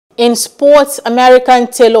In sports, American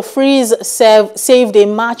Taylor Fritz saved a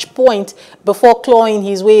match point before clawing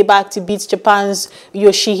his way back to beat Japan's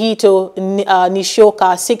Yoshihito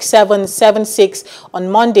Nishioka 6-7, 7-6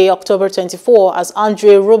 on Monday, October 24, as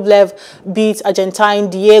Andrey Rublev beat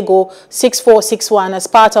Argentine Diego 6-4, 6-1 as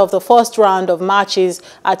part of the first round of matches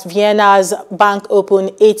at Vienna's Bank Open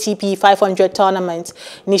ATP 500 tournament.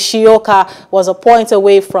 Nishioka was a point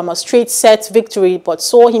away from a straight set victory but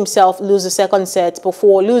saw himself lose the second set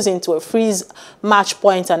before losing to a Fritz match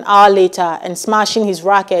point an hour later and smashing his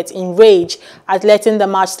racket in rage at letting the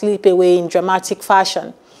match slip away in dramatic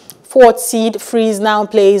fashion. Fourth seed Fritz now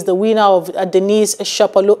plays the winner of Denis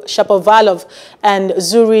Shapovalov and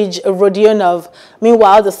Zurij Rodionov.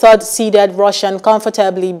 Meanwhile, the third-seeded Russian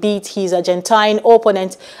comfortably beat his Argentine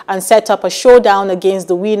opponent and set up a showdown against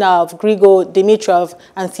the winner of Grigor Dimitrov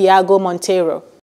and Thiago Monteiro.